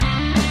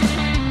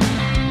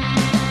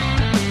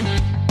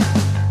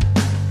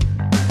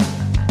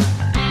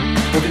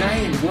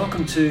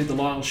welcome to the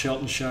Lyle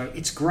Shelton Show.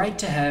 It's great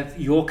to have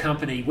your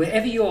company.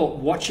 Wherever you're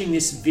watching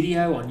this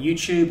video on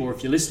YouTube or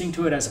if you're listening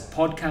to it as a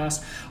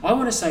podcast, I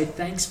want to say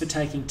thanks for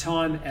taking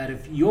time out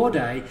of your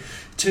day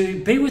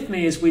to be with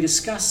me as we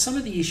discuss some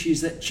of the issues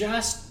that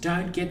just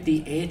don't get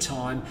the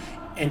airtime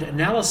and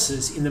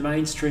analysis in the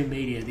mainstream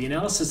media, the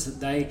analysis that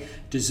they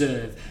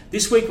deserve.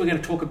 This week we're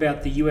going to talk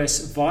about the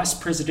US vice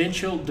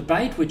presidential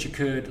debate which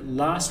occurred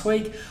last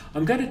week.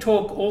 I'm going to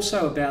talk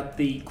also about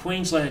the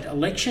Queensland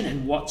election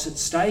and what's at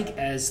stake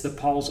as the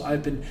polls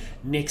open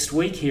next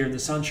week here in the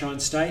Sunshine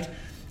State.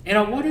 And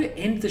I want to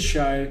end the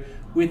show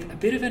with a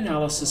bit of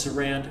analysis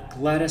around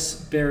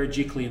Gladys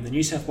Berejiklian, the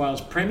New South Wales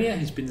Premier,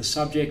 who's been the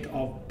subject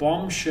of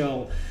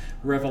bombshell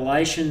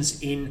revelations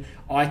in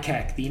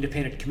ICAC, the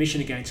Independent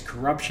Commission Against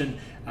Corruption,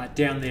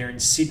 down there in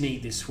Sydney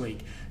this week.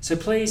 So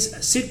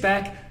please sit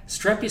back,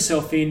 strap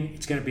yourself in,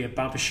 it's going to be a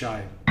bumper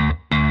show.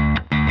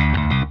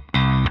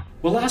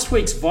 Well, last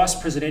week's vice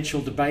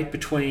presidential debate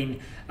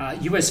between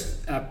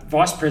US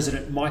Vice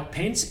President Mike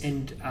Pence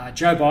and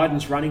Joe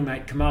Biden's running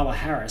mate Kamala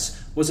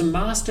Harris was a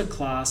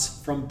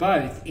masterclass from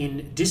both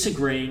in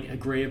disagreeing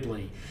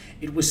agreeably.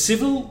 It was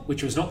civil,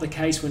 which was not the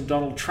case when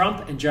Donald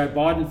Trump and Joe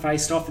Biden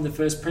faced off in the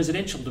first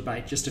presidential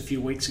debate just a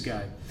few weeks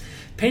ago.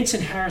 Pence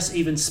and Harris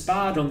even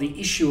sparred on the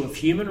issue of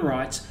human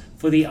rights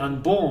for the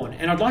unborn,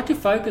 and I'd like to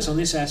focus on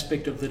this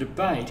aspect of the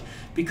debate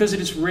because it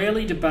is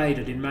rarely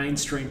debated in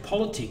mainstream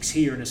politics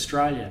here in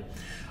Australia.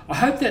 I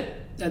hope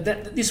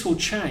that this will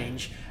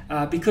change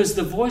because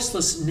the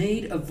voiceless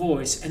need a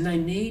voice, and they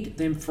need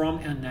them from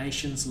our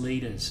nation's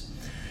leaders.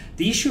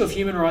 The issue of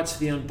human rights for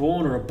the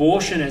unborn, or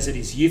abortion as it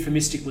is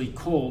euphemistically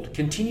called,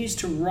 continues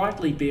to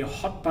rightly be a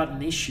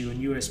hot-button issue in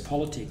US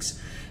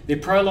politics. The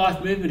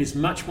pro-life movement is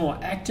much more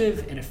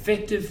active and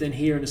effective than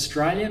here in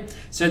Australia,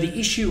 so the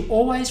issue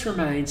always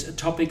remains a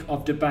topic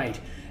of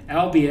debate,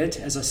 albeit,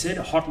 as I said,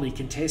 hotly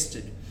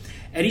contested.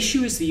 At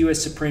issue is the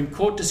US Supreme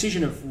Court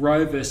decision of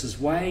Roe versus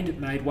Wade,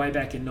 made way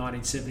back in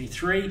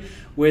 1973,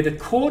 where the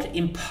court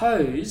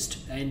imposed,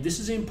 and this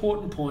is an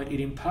important point, it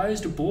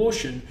imposed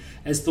abortion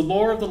as the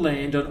law of the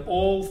land on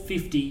all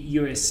 50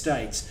 US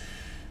states.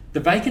 The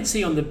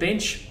vacancy on the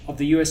bench of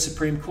the US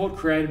Supreme Court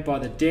created by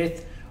the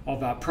death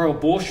of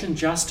pro-abortion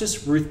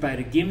Justice Ruth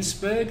Bader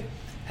Ginsburg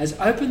has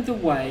opened the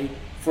way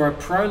for a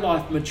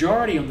pro-life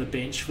majority on the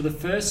bench for the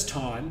first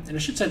time, and I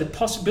should say the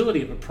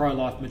possibility of a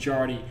pro-life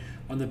majority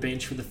on the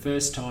bench for the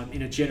first time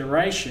in a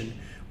generation,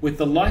 with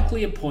the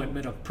likely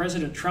appointment of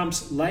President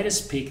Trump's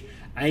latest pick,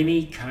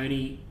 Amy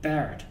Coney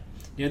Barrett.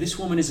 Now, this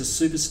woman is a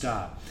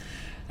superstar.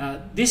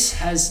 This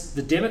has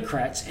the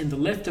Democrats and the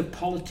left of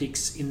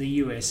politics in the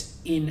US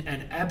in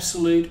an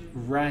absolute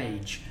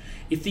rage.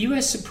 If the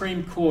US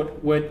Supreme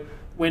Court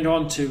went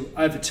on to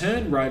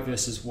overturn Roe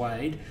versus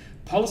Wade,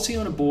 policy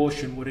on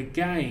abortion would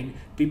again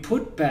be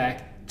put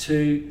back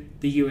to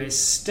the US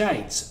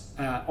states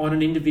on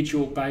an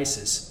individual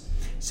basis.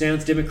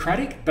 Sounds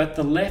democratic, but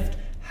the left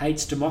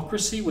hates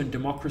democracy when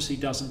democracy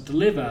doesn't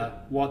deliver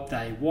what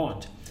they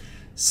want.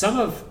 Some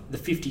of the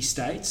 50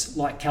 states,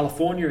 like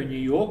California and New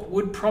York,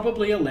 would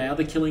probably allow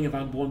the killing of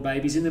unborn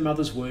babies in their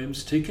mothers'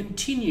 wombs to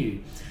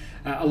continue,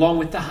 along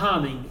with the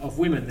harming of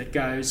women that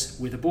goes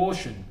with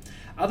abortion.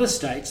 Other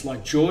states,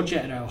 like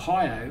Georgia and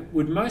Ohio,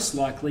 would most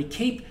likely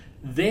keep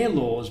their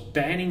laws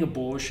banning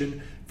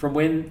abortion from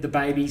when the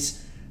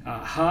baby's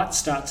heart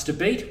starts to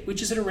beat,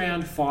 which is at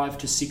around 5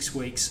 to 6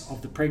 weeks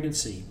of the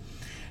pregnancy.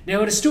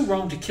 Now, it is still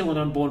wrong to kill an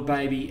unborn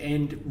baby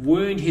and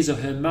wound his or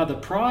her mother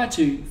prior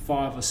to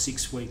 5 or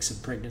 6 weeks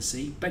of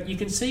pregnancy, but you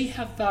can see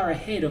how far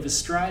ahead of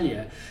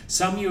Australia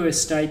some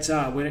US states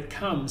are when it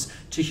comes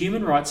to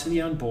human rights for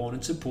the unborn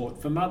and support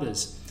for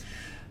mothers.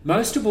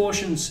 Most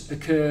abortions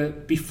occur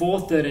before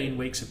 13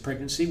 weeks of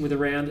pregnancy, with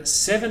around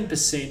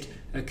 7%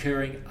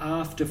 occurring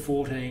after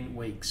 14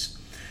 weeks.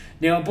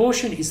 Now,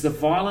 abortion is the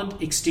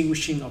violent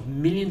extinguishing of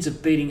millions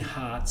of beating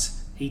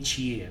hearts each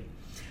year.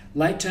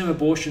 Late-term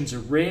abortions are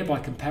rare by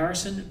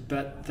comparison,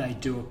 but they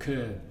do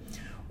occur.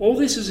 All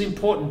this is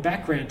important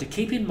background to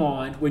keep in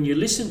mind when you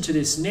listen to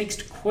this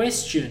next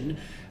question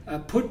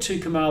put to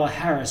Kamala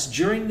Harris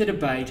during the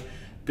debate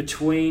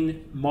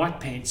between Mike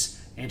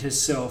Pence and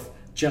herself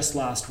just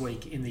last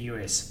week in the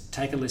US.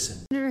 Take a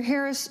listen. Senator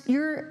Harris,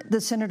 you're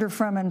the senator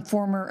from and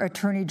former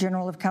Attorney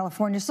General of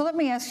California. So let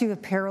me ask you a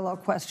parallel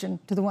question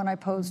to the one I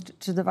posed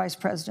to the Vice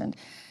President.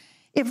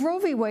 If Roe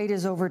v. Wade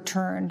is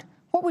overturned,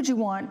 what would you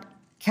want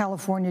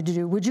California to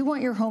do? Would you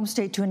want your home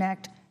state to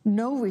enact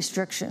no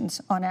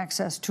restrictions on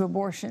access to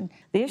abortion?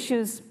 The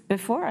issues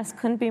before us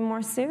couldn't be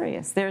more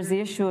serious. There's the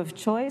issue of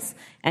choice,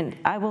 and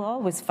I will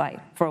always fight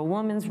for a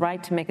woman's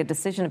right to make a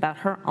decision about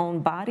her own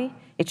body.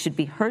 It should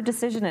be her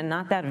decision and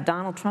not that of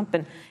Donald Trump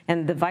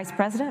and the Vice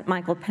President,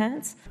 Michael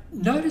Pence.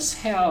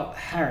 Notice how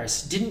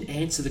Harris didn't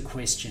answer the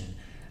question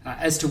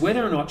as to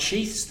whether or not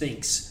she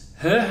thinks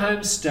her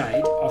home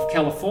state of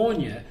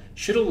California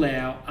should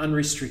allow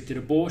unrestricted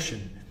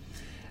abortion.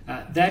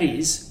 That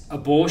is,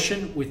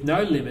 abortion with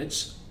no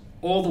limits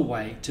all the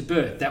way to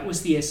birth. That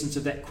was the essence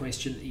of that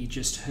question that you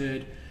just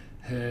heard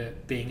her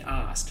being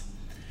asked.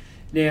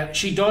 Now,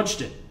 she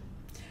dodged it.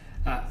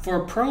 For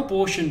a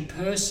pro-abortion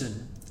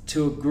person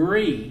to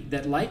agree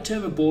that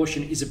late-term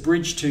abortion is a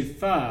bridge too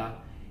far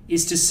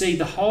is to see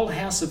the whole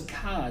house of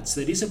cards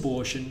that is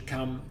abortion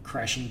come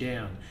crashing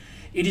down.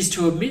 It is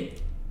to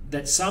admit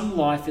that some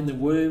life in the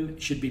womb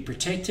should be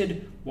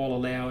protected while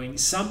allowing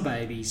some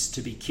babies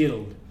to be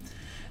killed.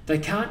 They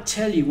can't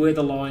tell you where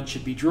the line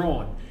should be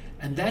drawn,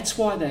 and that's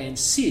why they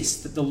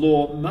insist that the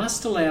law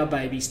must allow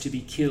babies to be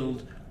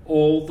killed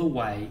all the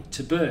way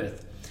to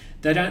birth.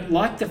 They don't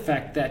like the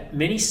fact that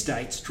many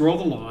states draw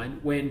the line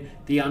when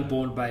the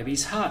unborn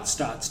baby's heart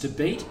starts to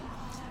beat,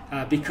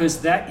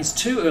 because that is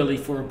too early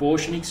for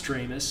abortion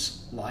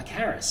extremists like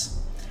Harris.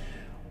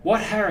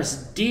 What Harris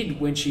did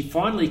when she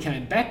finally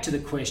came back to the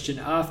question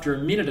after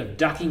a minute of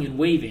ducking and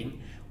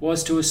weaving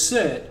was to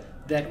assert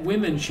that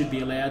women should be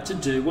allowed to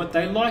do what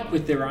they like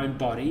with their own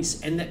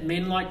bodies and that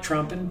men like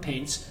Trump and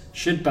Pence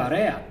should butt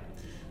out.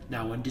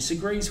 No one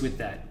disagrees with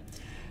that.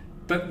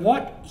 But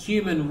what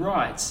human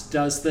rights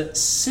does the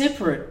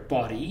separate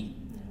body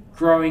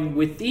growing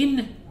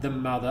within the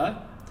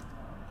mother,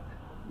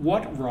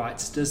 what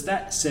rights does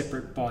that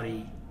separate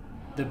body,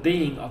 the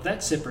being of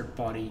that separate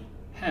body,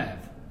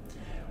 have?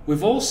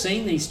 We've all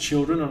seen these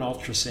children on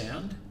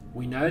ultrasound.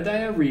 We know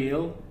they are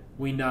real.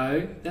 We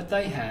know that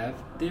they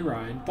have their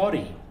own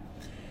body.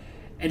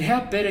 And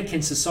how better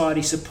can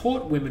society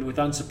support women with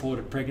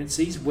unsupported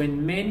pregnancies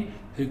when men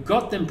who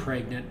got them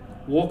pregnant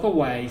walk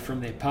away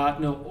from their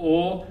partner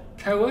or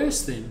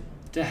coerce them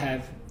to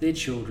have their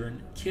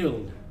children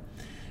killed?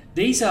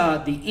 These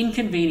are the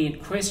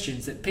inconvenient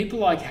questions that people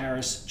like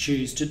Harris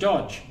choose to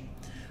dodge.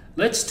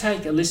 Let's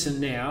take a listen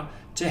now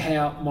to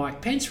how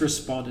Mike Pence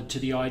responded to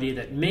the idea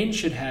that men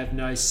should have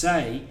no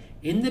say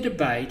in the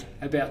debate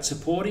about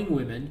supporting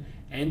women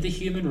and the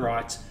human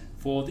rights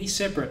for the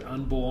separate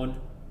unborn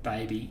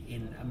baby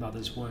in a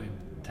mother's womb.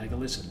 Take a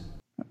listen.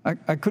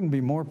 I couldn't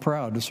be more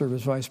proud to serve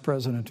as vice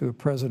president to a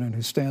president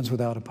who stands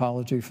without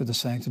apology for the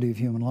sanctity of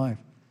human life.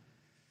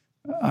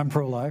 I'm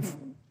pro-life.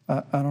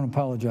 I don't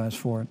apologize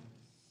for it.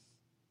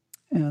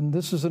 And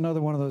this is another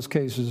one of those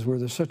cases where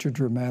there's such a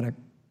dramatic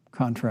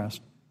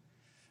contrast.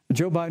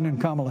 Joe Biden and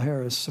Kamala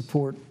Harris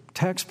support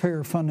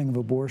taxpayer funding of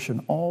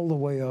abortion all the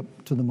way up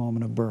to the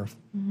moment of birth,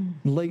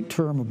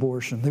 late-term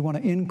abortion. They want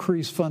to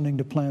increase funding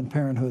to Planned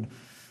Parenthood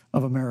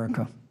of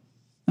America.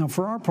 Now,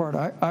 for our part,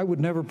 I would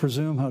never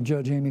presume how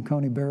Judge Amy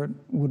Coney Barrett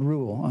would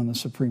rule on the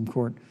Supreme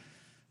Court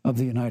of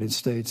the United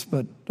States,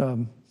 but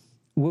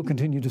we'll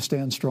continue to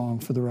stand strong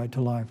for the right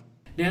to life.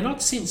 Now,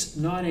 not since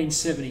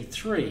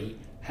 1973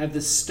 have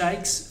the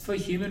stakes for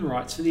human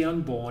rights for the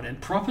unborn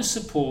and proper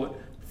support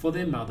for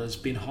their mothers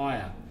been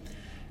higher.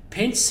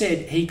 Pence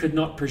said he could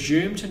not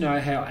presume to know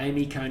how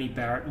Amy Coney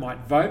Barrett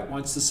might vote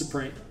once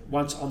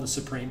on the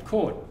Supreme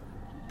Court,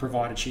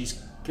 provided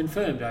she's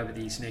confirmed over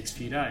these next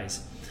few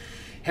days.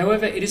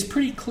 However, it is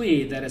pretty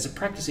clear that as a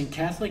practicing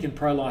Catholic and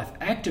pro-life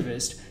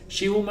activist,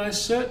 she will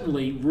most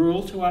certainly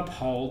rule to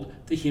uphold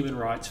the human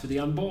rights for the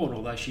unborn,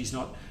 although she's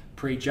not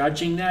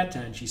prejudging that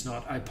and she's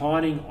not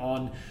opining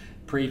on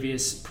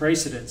previous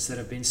precedents that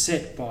have been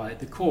set by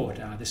the court.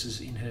 This is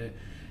in her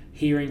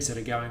hearings that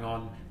are going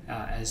on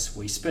as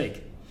we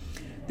speak.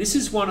 This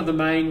is one of the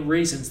main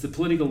reasons the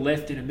political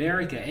left in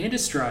America and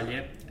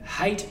Australia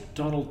hate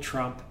Donald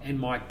Trump and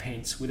Mike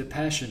Pence with a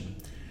passion.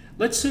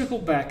 Let's circle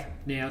back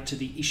now to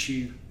the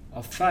issue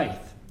of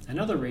faith,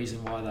 another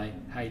reason why they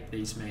hate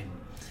these men.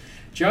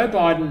 Joe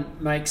Biden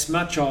makes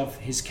much of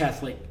his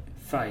Catholic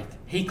faith.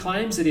 He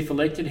claims that if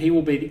elected, he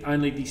will be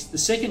only the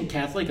second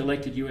Catholic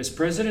elected US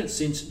president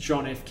since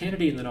John F.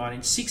 Kennedy in the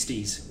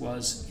 1960s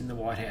was in the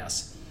White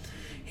House.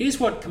 Here's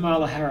what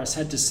Kamala Harris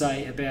had to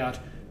say about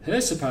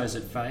her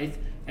supposed faith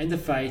and the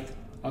faith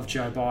of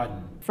Joe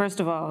Biden. First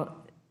of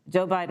all,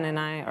 Joe Biden and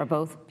I are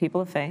both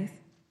people of faith,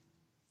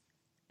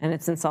 and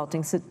it's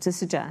insulting to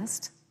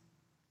suggest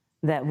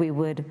that we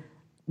would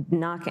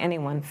knock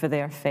anyone for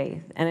their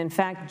faith. And in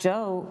fact,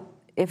 Joe,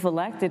 if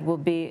elected, will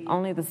be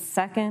only the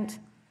second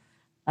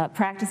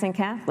practicing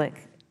Catholic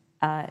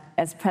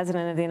as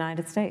President of the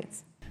United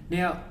States.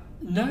 Now,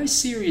 no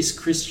serious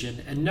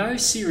Christian and no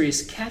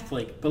serious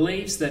Catholic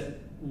believes that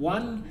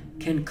one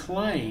can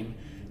claim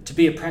to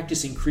be a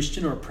practicing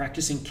Christian or a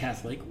practicing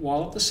Catholic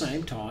while at the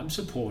same time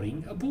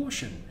supporting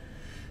abortion.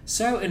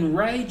 So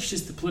enraged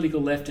is the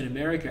political left in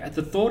America at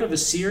the thought of a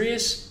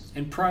serious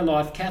and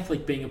pro-life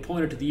Catholic being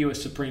appointed to the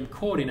US Supreme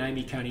Court in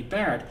Amy Coney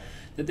Barrett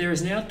that there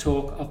is now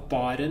talk of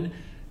Biden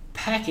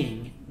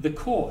packing the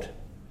court.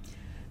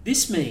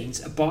 This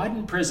means a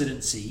Biden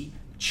presidency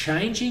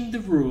changing the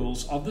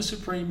rules of the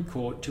Supreme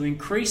Court to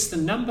increase the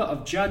number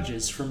of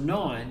judges from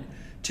 9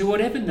 to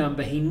whatever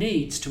number he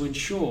needs to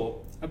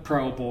ensure a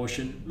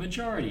pro-abortion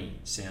majority.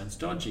 Sounds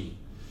dodgy.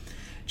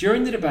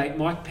 During the debate,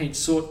 Mike Pence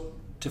sought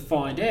to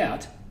find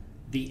out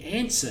the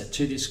answer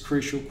to this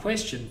crucial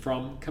question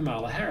from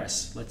Kamala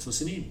Harris. Let's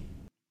listen in.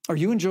 Are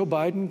you and Joe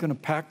Biden going to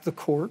pack the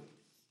court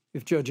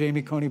if Judge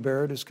Amy Coney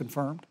Barrett is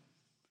confirmed?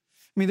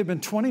 I mean, there have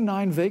been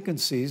 29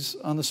 vacancies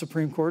on the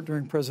Supreme Court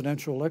during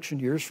presidential election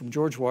years, from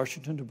George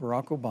Washington to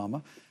Barack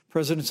Obama.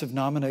 Presidents have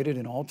nominated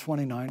in all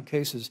 29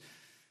 cases.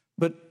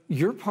 But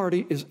your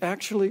party is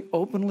actually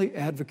openly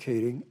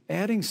advocating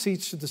adding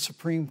seats to the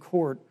Supreme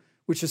Court,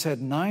 which has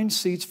had 9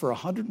 seats for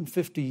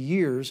 150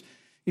 years,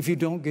 if you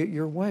don't get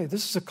your way.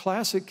 This is a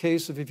classic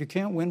case of if you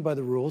can't win by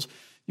the rules,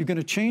 you're going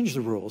to change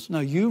the rules. Now,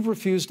 you've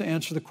refused to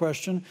answer the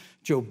question.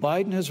 Joe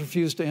Biden has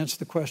refused to answer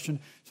the question.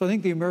 So I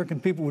think the American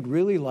people would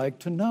really like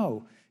to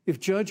know, if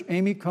Judge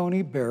Amy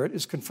Coney Barrett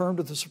is confirmed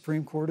to the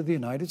Supreme Court of the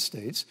United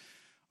States,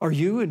 are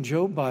you and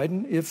Joe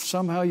Biden, if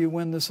somehow you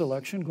win this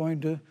election, going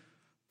to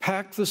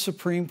pack the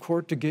Supreme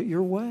Court to get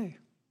your way?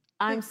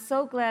 I'm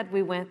so glad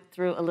we went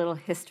through a little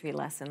history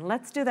lesson.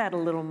 Let's do that a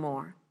little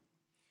more.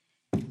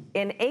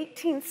 In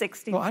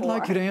 1864... Well, I'd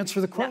like you to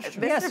answer the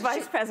question. No, Mr.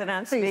 Vice President,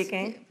 I'm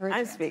speaking.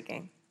 I'm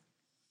speaking.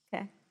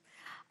 Okay.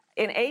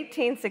 In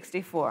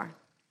 1864,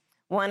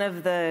 one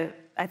of the,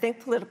 I think,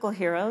 political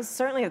heroes,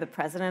 certainly of the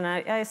president,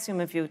 I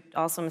assume of you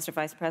also, Mr.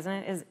 Vice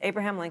President, is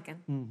Abraham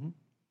Lincoln. Mm-hmm.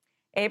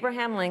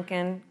 Abraham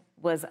Lincoln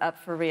was up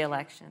for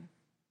re-election.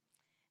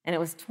 And it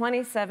was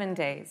 27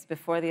 days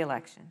before the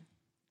election.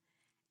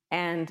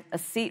 And a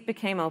seat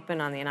became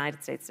open on the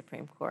United States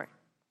Supreme Court.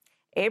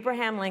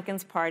 Abraham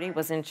Lincoln's party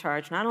was in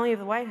charge not only of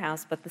the White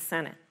House, but the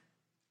Senate.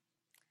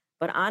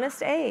 But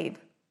Honest Abe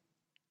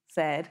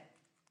said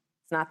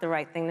it's not the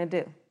right thing to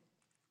do.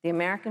 The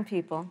American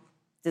people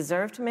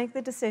deserve to make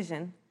the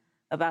decision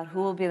about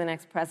who will be the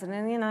next president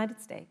of the United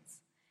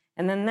States.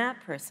 And then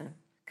that person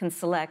can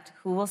select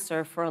who will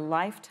serve for a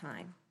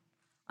lifetime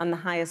on the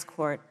highest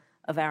court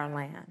of our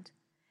land.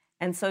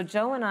 And so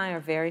Joe and I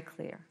are very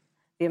clear.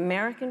 The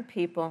American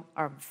people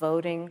are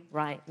voting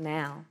right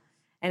now,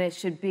 and it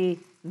should be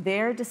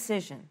their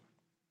decision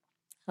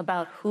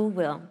about who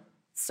will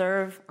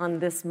serve on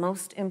this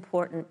most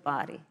important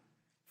body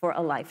for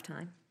a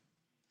lifetime.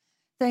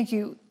 Thank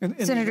you,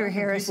 Senator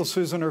Harris. People,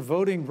 Susan, are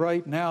voting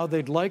right now.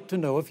 They'd like to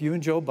know if you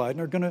and Joe Biden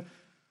are going to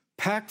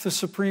pack the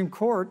Supreme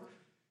Court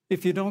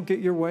if you don't get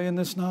your way in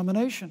this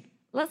nomination.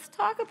 Let's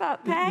talk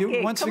about packing.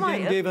 You once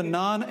again gave a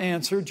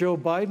non-answer. Joe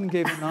Biden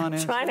gave a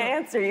non-answer. I'm trying to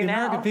answer you now.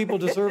 The American people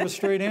deserve a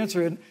straight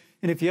answer. And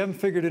if you haven't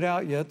figured it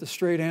out yet, the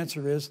straight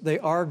answer is they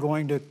are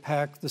going to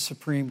pack the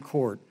Supreme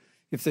Court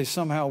if they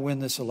somehow win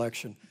this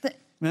election.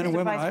 Men and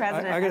women,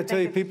 I got to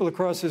tell you, people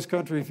across this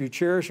country, if you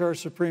cherish our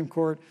Supreme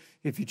Court,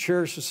 if you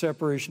cherish the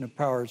separation of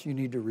powers, you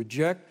need to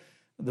reject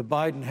the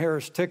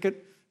Biden-Harris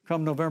ticket.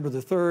 Come November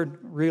the 3rd,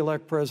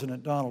 re-elect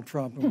President Donald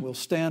Trump, and we'll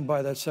stand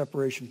by that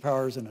separation of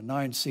powers in a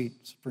 9-seat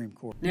Supreme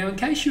Court. Now, in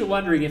case you were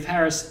wondering if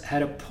Harris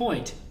had a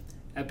point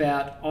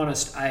about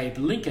Honest Abe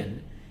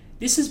Lincoln,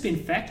 this has been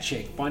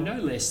fact-checked by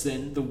no less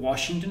than the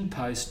Washington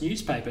Post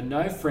newspaper,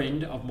 no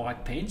friend of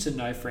Mike Pence and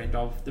no friend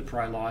of the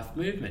pro-life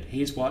movement.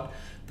 Here's what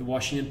the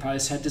Washington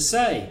Post had to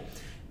say.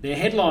 Their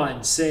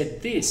headline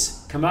said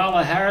this: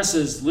 Kamala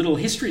Harris's little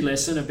history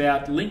lesson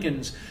about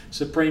Lincoln's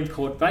Supreme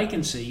Court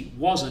vacancy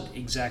wasn't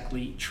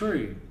exactly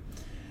true.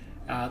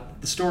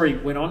 The story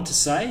went on to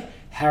say,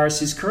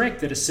 Harris is correct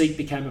that a seat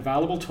became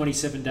available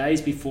 27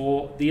 days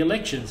before the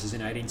elections, as in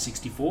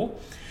 1864,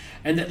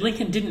 and that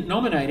Lincoln didn't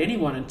nominate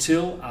anyone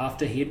until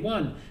after he had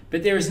won.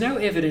 But there is no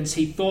evidence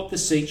he thought the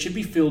seat should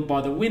be filled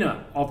by the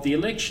winner of the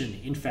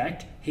election. In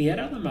fact, he had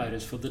other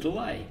motives for the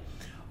delay.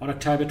 On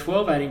October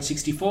 12,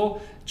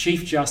 1864,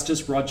 Chief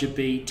Justice Roger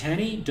B.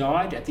 Taney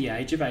died at the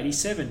age of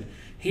 87.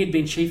 He had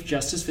been Chief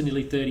Justice for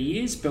nearly 30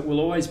 years, but will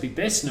always be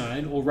best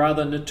known, or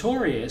rather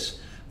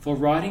notorious, for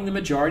writing the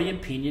majority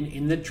opinion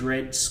in the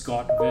Dred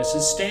Scott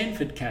versus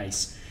Stanford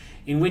case,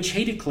 in which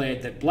he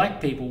declared that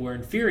black people were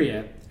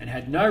inferior and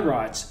had no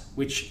rights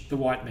which the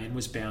white man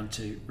was bound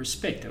to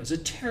respect. It was a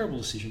terrible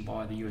decision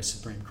by the US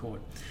Supreme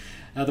Court.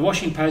 The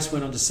Washington Post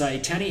went on to say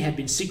Taney had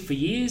been sick for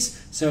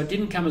years, so it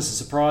didn't come as a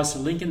surprise to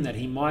Lincoln that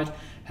he might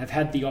have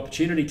had the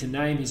opportunity to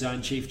name his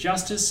own Chief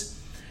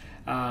Justice.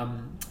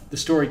 The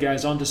story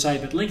goes on to say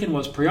that Lincoln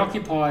was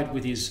preoccupied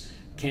with his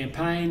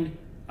campaign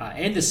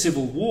and the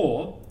Civil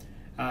War.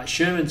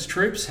 Sherman's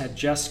troops had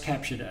just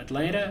captured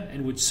Atlanta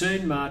and would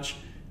soon march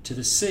to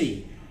the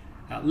sea.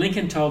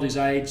 Lincoln told his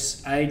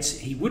aides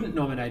he wouldn't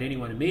nominate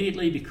anyone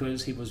immediately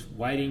because he was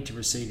waiting to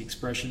receive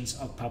expressions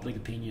of public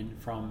opinion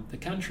from the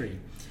country.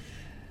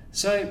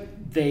 So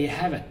there you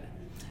have it.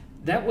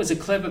 That was a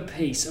clever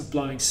piece of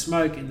blowing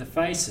smoke in the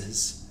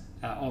faces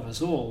of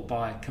us all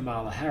by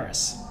Kamala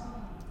Harris.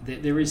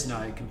 There is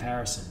no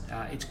comparison.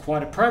 It's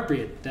quite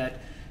appropriate that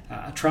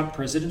a Trump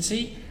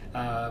presidency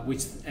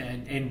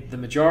and the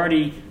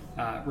majority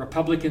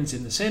Republicans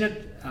in the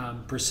Senate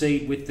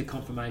proceed with the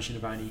confirmation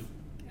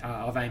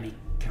of Amy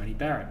Coney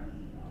Barrett.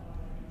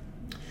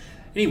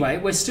 Anyway,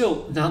 we're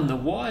still none the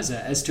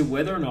wiser as to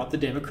whether or not the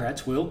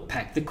Democrats will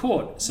pack the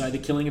court so the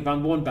killing of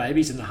unborn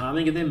babies and the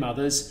harming of their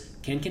mothers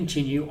can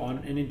continue on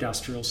an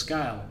industrial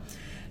scale.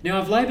 Now,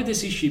 I've laboured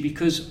this issue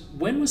because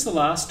when was the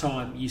last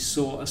time you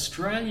saw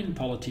Australian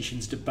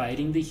politicians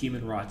debating the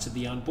human rights of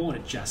the unborn?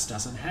 It just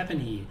doesn't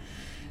happen here.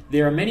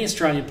 There are many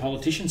Australian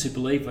politicians who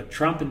believe what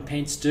Trump and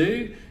Pence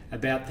do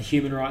about the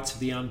human rights of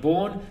the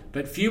unborn,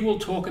 but few will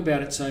talk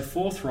about it so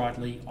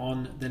forthrightly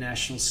on the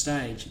national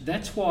stage.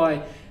 That's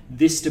why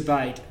this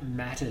debate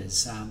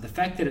matters. The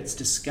fact that it's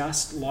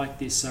discussed like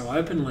this so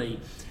openly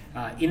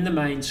in the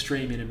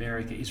mainstream in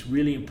America is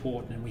really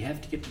important, and we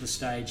have to get to the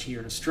stage here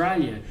in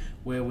Australia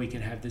where we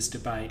can have this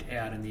debate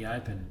out in the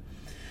open.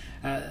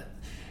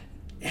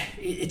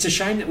 It's a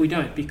shame that we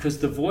don't, because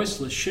the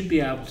voiceless should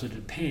be able to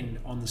depend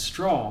on the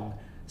strong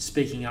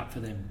speaking up for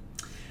them.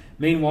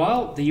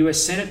 Meanwhile, the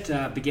US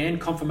Senate began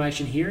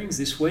confirmation hearings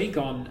this week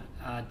on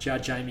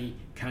Judge Amy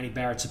Coney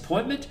Barrett's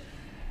appointment.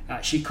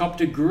 She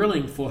copped a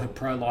grilling for her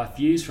pro-life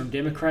views from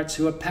Democrats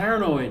who are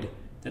paranoid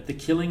that the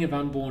killing of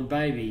unborn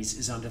babies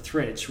is under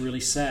threat. It's really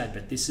sad,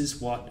 but this is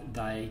what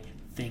they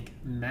think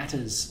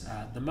matters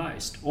the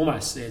most.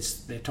 Almost it's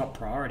their top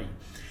priority.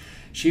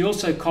 She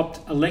also copped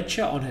a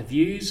lecture on her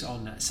views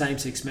on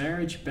same-sex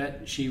marriage,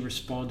 but she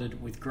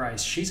responded with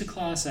grace. She's a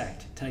class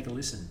act. Take a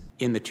listen.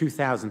 In the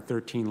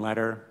 2013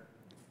 letter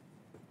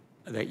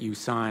that you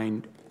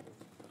signed,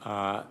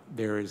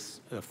 there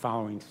is the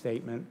following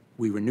statement: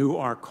 "We renew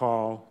our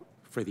call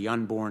for the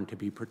unborn to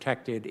be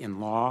protected in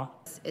law."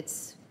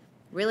 It's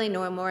really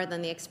no more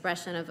than the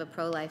expression of a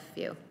pro-life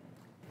view.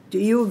 Do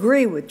you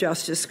agree with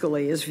Justice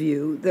Scalia's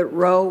view that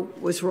Roe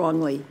was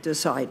wrongly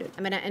decided?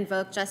 I'm going to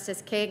invoke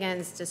Justice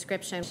Kagan's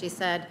description. She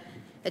said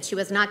that she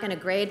was not going to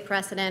grade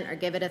precedent or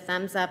give it a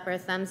thumbs up or a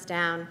thumbs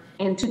down.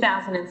 In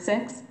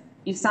 2006,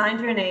 you signed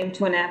your name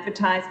to an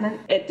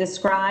advertisement. It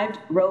described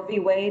Roe v.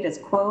 Wade as,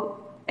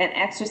 quote, an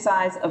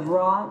exercise of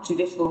raw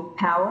judicial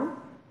power,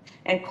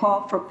 and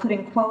called for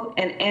putting, quote,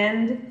 an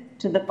end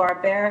to the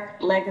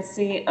barbaric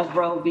legacy of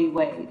Roe v.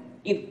 Wade.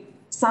 You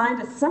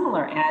signed a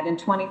similar ad in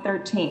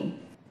 2013.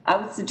 I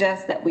would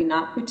suggest that we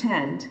not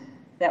pretend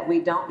that we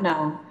don't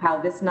know how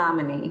this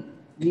nominee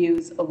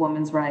views a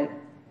woman's right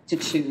to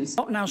choose.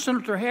 Now,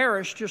 Senator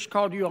Harris just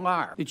called you a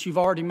liar, that you've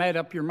already made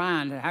up your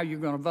mind how you're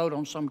going to vote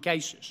on some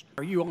cases.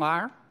 Are you a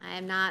liar? I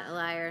am not a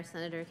liar,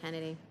 Senator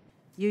Kennedy.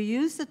 You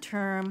use the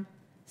term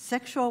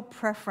sexual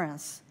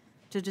preference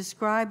to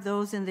describe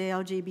those in the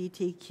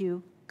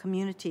LGBTQ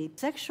community.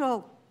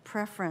 Sexual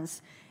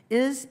preference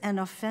is an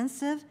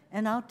offensive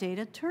and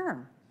outdated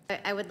term.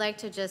 I would like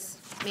to just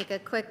make a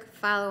quick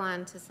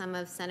follow-on to some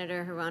of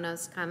Senator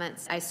Hirono's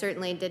comments. I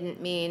certainly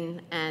didn't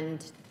mean,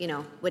 and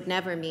would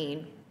never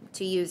mean,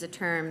 to use a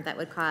term that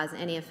would cause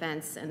any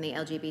offense in the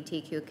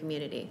LGBTQ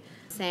community.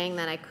 Saying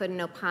that I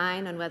couldn't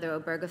opine on whether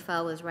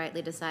Obergefell was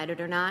rightly decided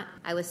or not,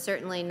 I was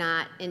certainly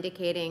not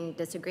indicating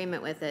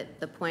disagreement with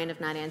it. The point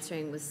of not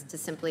answering was to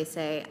simply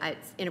say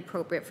it's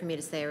inappropriate for me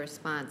to say a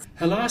response.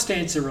 Her last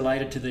answer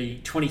related to the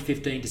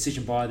 2015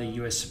 decision by the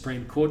US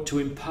Supreme Court to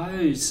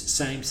impose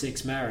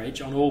same-sex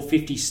marriage on all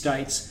 50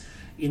 states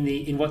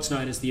in what's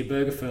known as the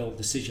Obergefell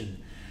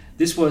decision.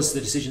 This was the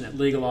decision that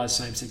legalised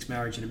same-sex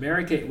marriage in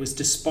America. It was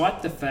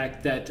despite the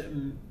fact that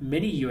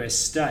many US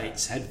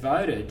states had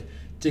voted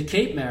to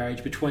keep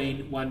marriage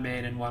between one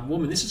man and one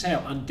woman. This is how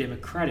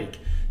undemocratic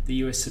the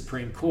US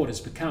Supreme Court has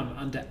become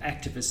under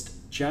activist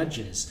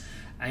judges.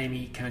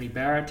 Amy Coney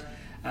Barrett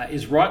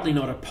is rightly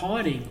not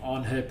opining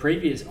on her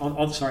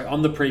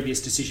on the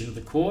previous decision of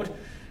the court,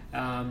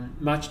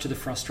 much to the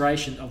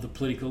frustration of the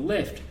political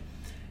left.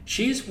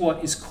 She is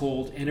what is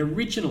called an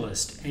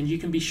originalist, and you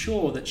can be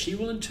sure that she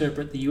will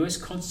interpret the US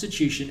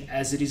Constitution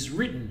as it is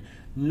written,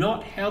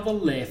 not how the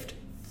left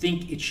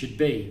think it should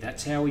be.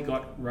 That's how we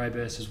got Roe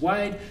versus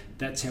Wade.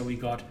 That's how we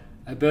got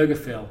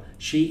Obergefell.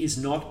 She is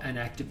not an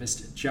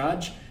activist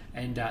judge,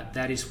 and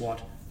that is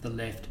what the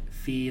left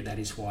fear. That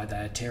is why they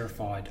are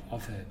terrified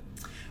of her.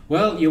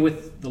 Well, you're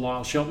with the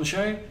Lyle Shelton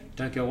Show.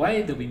 Don't go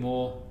away. There'll be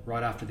more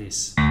right after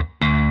this.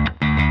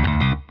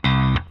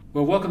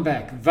 Well, welcome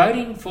back.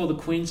 Voting for the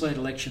Queensland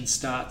election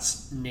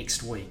starts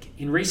next week.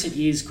 In recent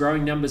years,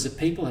 growing numbers of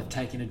people have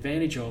taken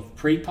advantage of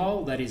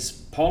pre-poll, that is,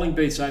 polling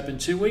booths open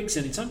 2 weeks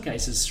and in some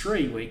cases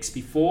 3 weeks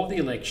before the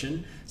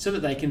election so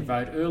that they can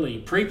vote early.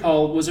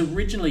 Pre-poll was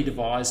originally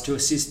devised to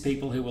assist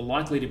people who were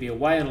likely to be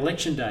away on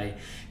election day.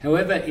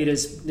 However, it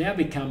has now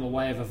become a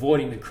way of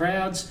avoiding the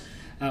crowds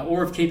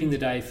or of keeping the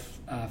day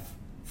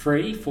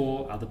free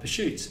for other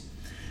pursuits.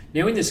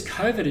 Now, in this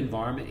COVID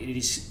environment, it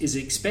is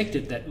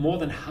expected that more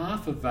than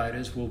half of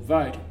voters will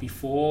vote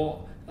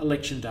before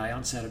Election Day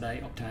on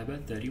Saturday, October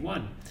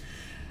 31.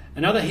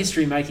 Another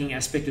history-making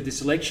aspect of this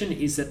election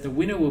is that the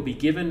winner will be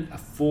given a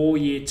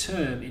 4-year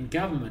term in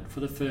government for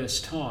the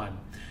first time.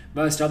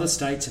 Most other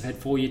states have had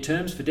 4-year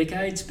terms for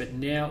decades, but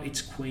now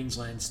it's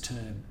Queensland's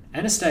term.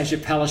 Anastasia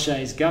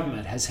Palaszczuk's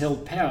government has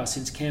held power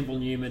since Campbell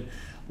Newman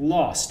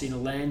lost in a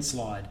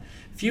landslide.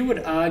 Few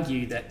would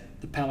argue that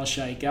the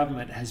Palaszczuk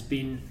government has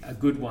been a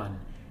good one.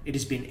 It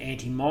has been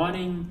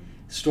anti-mining,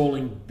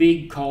 stalling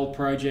big coal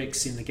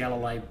projects in the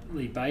Galilee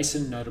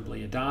Basin,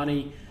 notably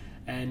Adani,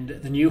 and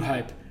the New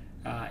Hope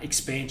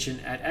expansion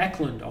at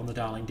Ackland on the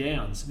Darling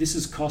Downs. This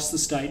has cost the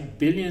state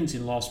billions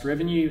in lost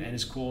revenue and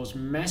has caused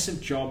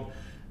the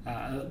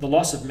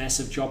loss of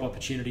massive job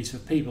opportunities for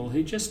people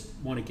who just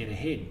want to get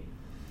ahead.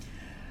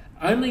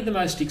 Only the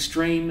most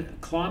extreme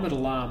climate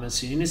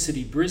alarmists in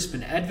inner-city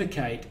Brisbane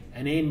advocate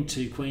an end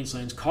to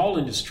Queensland's coal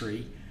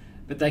industry,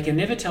 but they can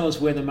never tell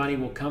us where the money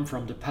will come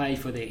from to pay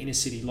for their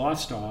inner-city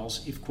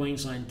lifestyles if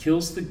Queensland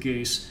kills the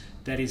goose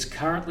that is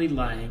currently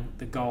laying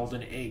the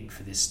golden egg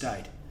for this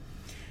state.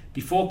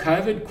 Before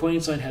COVID,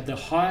 Queensland had the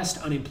highest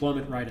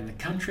unemployment rate in the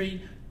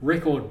country,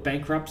 record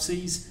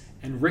bankruptcies,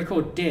 and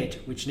record debt,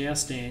 which now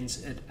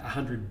stands at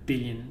 $100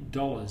 billion.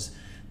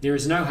 There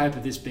is no hope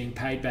of this being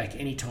paid back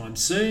anytime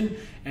soon,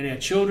 and our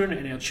children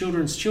and our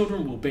children's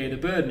children will bear the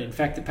burden. In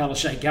fact, the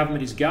Palaszczuk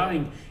government is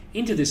going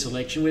into this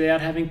election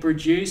without having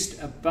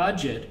produced a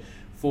budget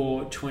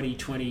for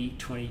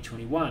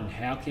 2020-2021.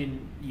 How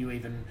can you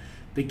even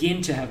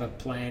begin to have a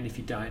plan if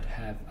you don't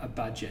have a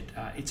budget?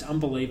 It's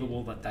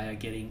unbelievable that they are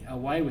getting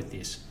away with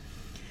this.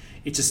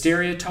 It's a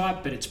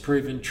stereotype, but it's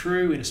proven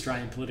true in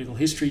Australian political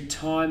history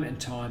time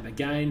and time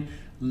again.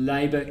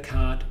 Labor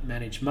can't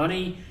manage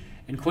money,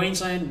 and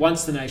Queensland,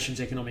 once the nation's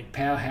economic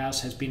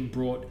powerhouse, has been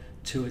brought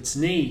to its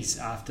knees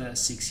after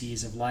 6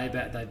 years of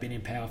Labor. They've been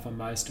in power for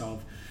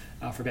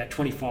for about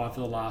 25 of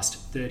the last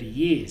 30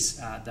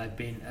 years. They've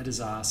been a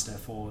disaster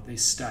for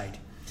this state.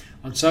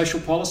 On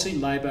social policy,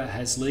 Labor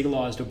has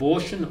legalised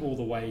abortion all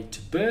the way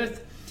to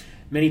birth.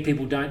 Many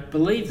people don't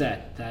believe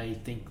that. They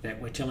think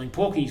that we're telling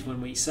porkies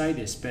when we say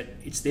this, but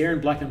it's there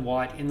in black and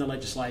white in the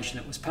legislation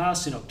that was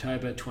passed in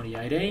October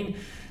 2018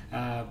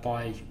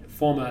 by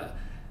former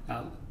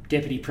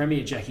Deputy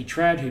Premier Jackie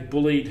Trad, who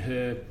bullied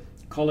her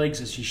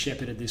colleagues as she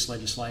shepherded this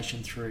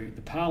legislation through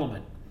the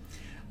Parliament.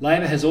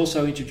 Labor has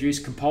also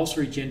introduced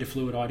compulsory gender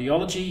fluid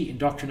ideology,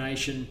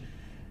 indoctrination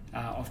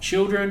of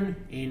children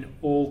in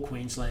all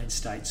Queensland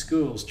state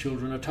schools.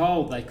 Children are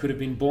told they could have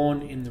been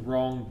born in the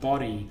wrong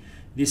body.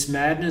 This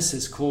madness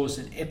has caused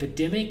an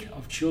epidemic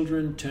of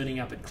children turning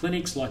up at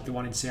clinics like the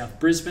one in South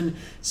Brisbane,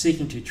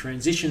 seeking to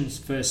transition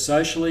first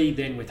socially,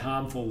 then with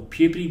harmful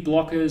puberty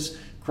blockers,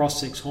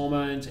 cross-sex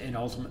hormones, and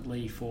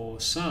ultimately, for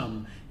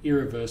some,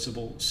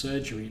 irreversible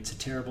surgery. It's a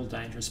terrible,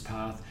 dangerous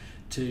path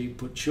to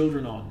put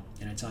children on,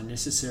 and it's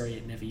unnecessary.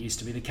 It never used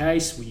to be the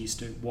case. We used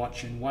to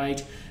watch and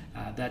wait.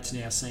 That's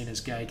now seen as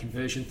gay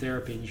conversion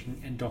therapy,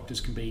 and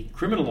doctors can be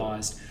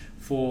criminalised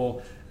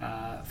for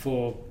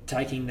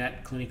taking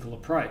that clinical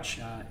approach.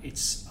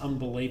 It's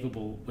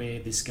unbelievable where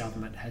this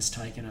government has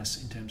taken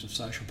us in terms of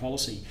social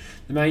policy.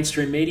 The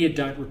mainstream media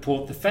don't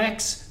report the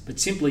facts, but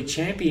simply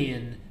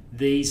champion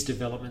these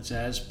developments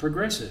as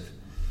progressive.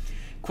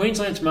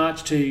 Queensland's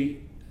march to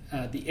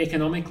the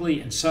economically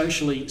and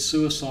socially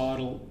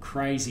suicidal,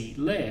 crazy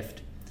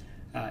left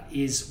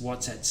is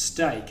what's at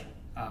stake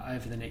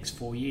over the next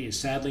 4 years.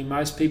 Sadly,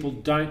 most people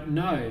don't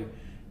know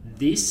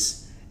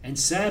this, and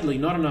sadly,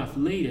 not enough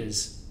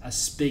leaders are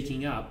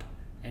speaking up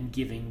and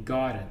giving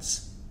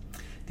guidance.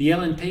 The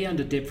LNP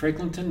under Deb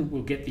Frecklington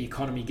will get the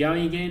economy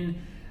going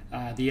again.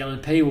 The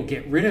LNP will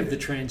get rid of the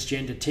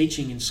transgender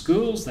teaching in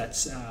schools.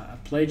 That's a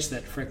pledge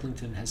that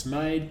Frecklington has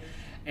made.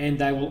 And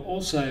they will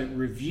also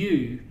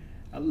review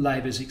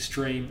Labor's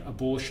extreme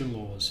abortion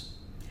laws.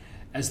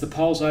 As the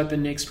polls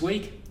open next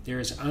week, there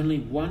is only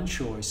one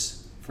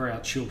choice for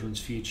our children's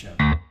future.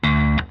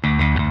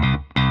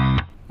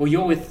 Well,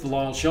 you're with the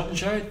Lyle Shelton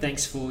Show.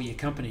 Thanks for your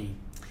company.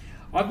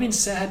 I've been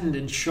saddened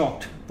and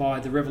shocked by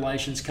the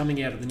revelations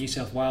coming out of the New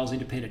South Wales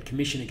Independent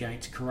Commission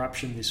Against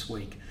Corruption this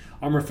week.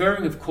 I'm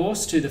referring, of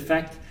course, to the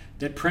fact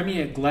that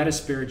Premier Gladys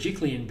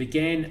Berejiklian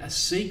began a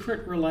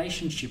secret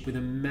relationship with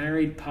a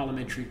married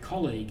parliamentary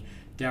colleague,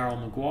 Daryl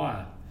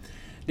Maguire.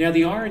 Now,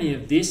 the irony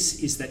of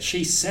this is that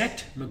she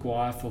sacked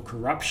Maguire for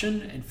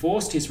corruption and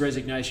forced his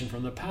resignation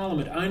from the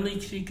Parliament, only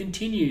to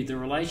continue the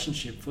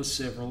relationship for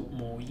several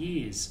more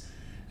years.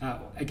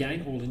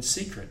 Again, all in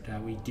secret.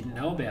 We didn't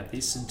know about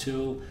this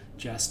until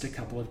just a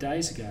couple of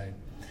days ago.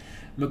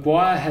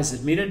 Maguire has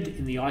admitted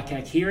in the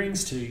ICAC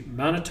hearings to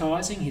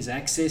monetising his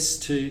access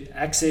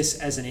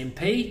as an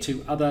MP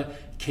to other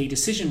key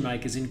decision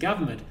makers in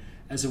government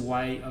as a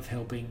way of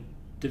helping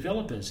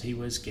developers. He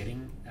was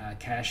getting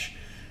cash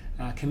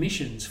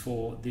commissions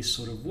for this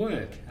sort of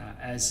work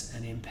as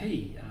an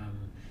MP.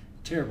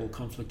 Terrible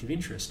conflict of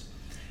interest.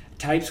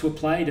 Tapes were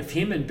played of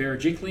him and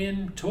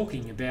Berejiklian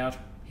talking about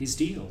his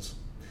deals.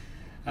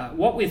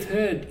 What we've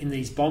heard in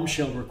these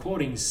bombshell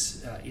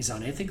recordings is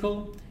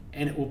unethical,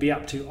 and it will be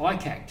up to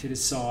ICAC to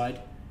decide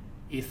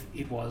if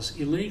it was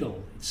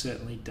illegal. It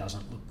certainly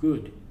doesn't look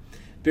good.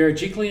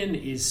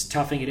 Berejiklian is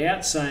toughing it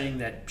out, saying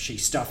that she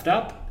stuffed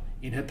up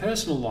in her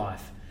personal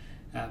life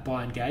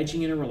by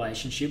engaging in a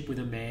relationship with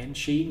a man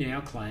she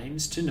now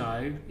claims to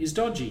know is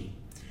dodgy.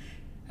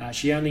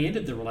 She only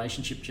ended the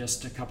relationship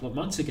just a couple of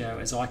months ago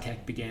as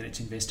ICAC began its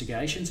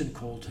investigations and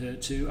called her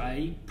to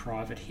a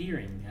private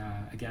hearing,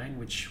 again,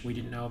 which we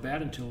didn't know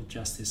about until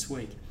just this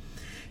week.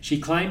 She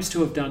claims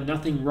to have done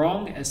nothing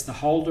wrong as the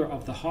holder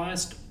of the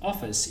highest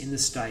office in the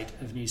state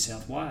of New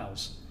South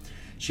Wales.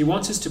 She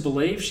wants us to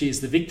believe she is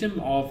the victim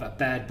of a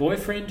bad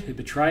boyfriend who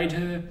betrayed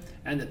her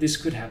and that this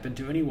could happen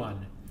to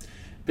anyone.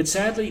 But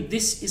sadly,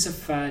 this is a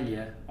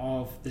failure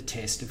of the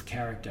test of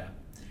character.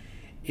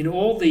 In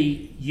all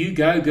the "You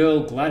Go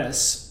Girl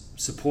Gladys"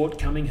 support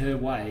coming her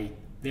way,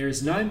 there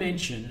is no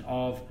mention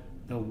of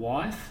the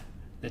wife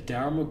that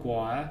Daryl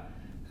Maguire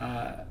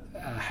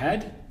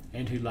had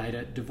and who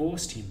later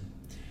divorced him.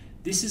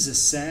 This is a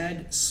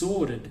sad,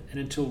 sordid, and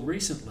until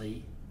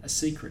recently, a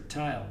secret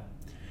tale.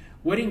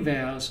 Wedding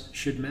vows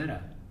should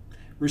matter.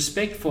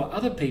 Respect for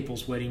other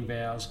people's wedding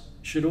vows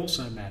should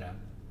also matter.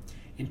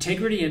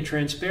 Integrity and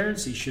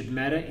transparency should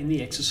matter in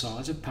the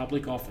exercise of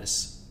public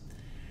office.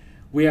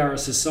 We are a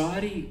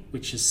society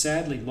which has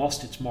sadly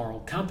lost its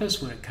moral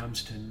compass when it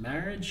comes to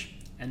marriage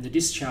and the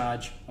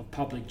discharge of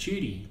public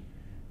duty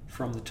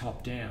from the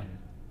top down.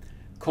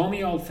 Call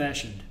me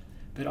old-fashioned,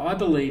 but I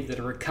believe that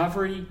a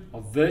recovery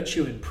of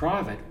virtue in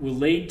private will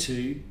lead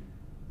to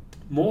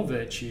more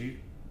virtue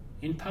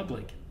in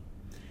public.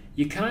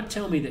 You can't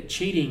tell me that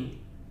cheating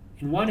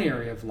in one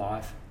area of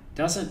life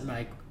doesn't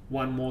make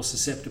one more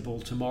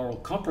susceptible to moral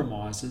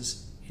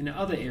compromises in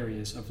other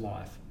areas of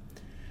life.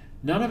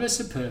 None of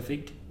us are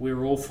perfect,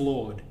 we're all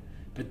flawed,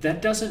 but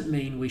that doesn't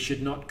mean we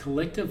should not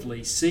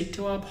collectively seek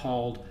to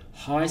uphold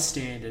high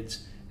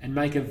standards and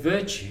make a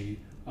virtue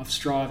of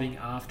striving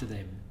after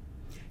them.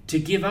 To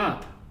give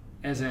up,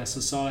 as our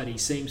society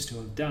seems to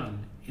have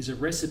done, is a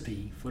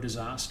recipe for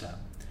disaster.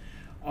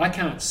 I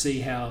can't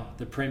see how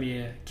the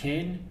Premier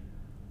can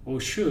or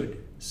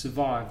should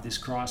survive this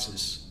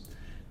crisis.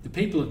 The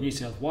people of New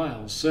South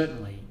Wales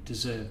certainly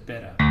deserve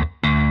better.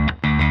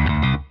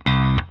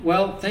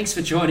 Well, thanks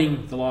for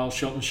joining the Lyle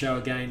Shelton Show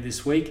again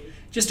this week.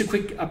 Just a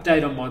quick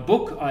update on my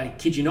book, I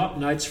kid you not,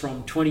 Notes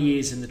from 20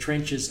 Years in the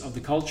Trenches of the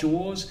Culture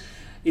Wars.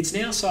 It's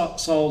now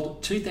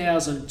sold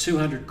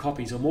 2,200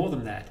 copies, or more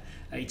than that.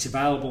 It's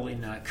available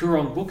in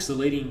Koorong Books, the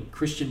leading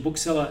Christian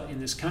bookseller in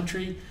this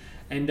country.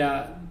 And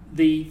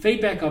the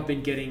feedback I've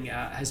been getting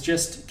has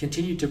just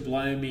continued to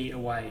blow me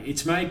away.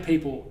 It's made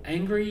people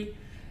angry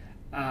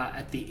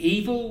at the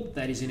evil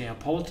that is in our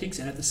politics,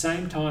 and at the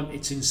same time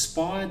it's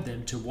inspired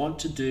them to want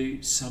to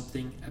do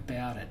something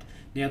about it.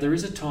 Now, there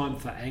is a time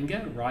for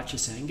anger,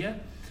 righteous anger,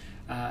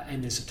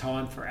 and there's a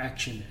time for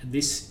action, and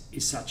this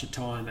is such a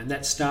time, and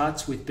that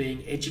starts with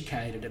being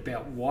educated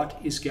about what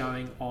is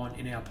going on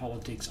in our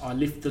politics. I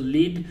lift the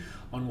lid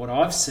on what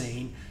I've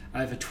seen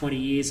over 20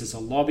 years as a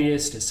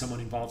lobbyist, as someone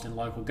involved in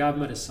local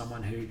government, as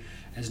someone who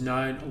has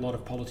known a lot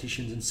of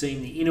politicians and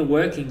seen the inner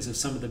workings of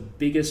some of the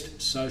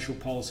biggest social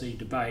policy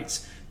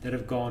debates that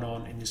have gone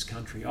on in this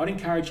country. I'd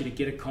encourage you to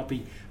get a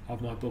copy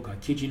of my book, I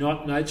kid you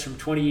not, Notes from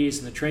 20 Years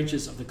in the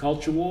Trenches of the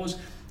Culture Wars.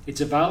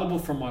 It's available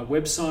from my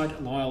website,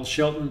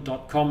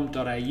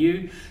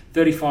 lyleshelton.com.au.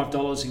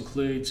 $35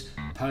 includes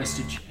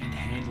postage and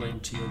handling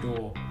to your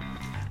door.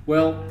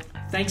 Well,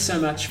 thanks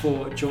so much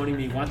for joining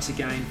me once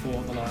again for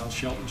the Lyle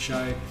Shelton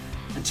Show.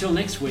 Until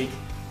next week,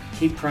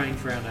 keep praying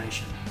for our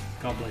nation.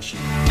 God bless you.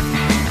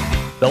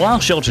 The Lyle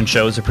Shelton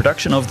Show is a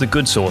production of The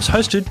Good Source,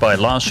 hosted by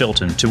Lyle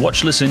Shelton. To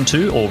watch, listen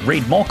to, or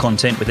read more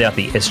content without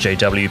the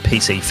SJW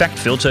PC fact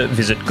filter,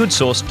 visit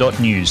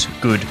goodsource.news.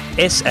 Good,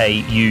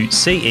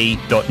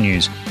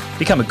 SAUCE.news.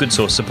 Become a Good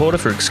Source supporter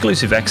for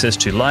exclusive access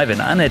to live and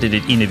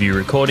unedited interview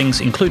recordings,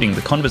 including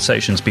the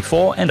conversations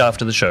before and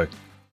after the show.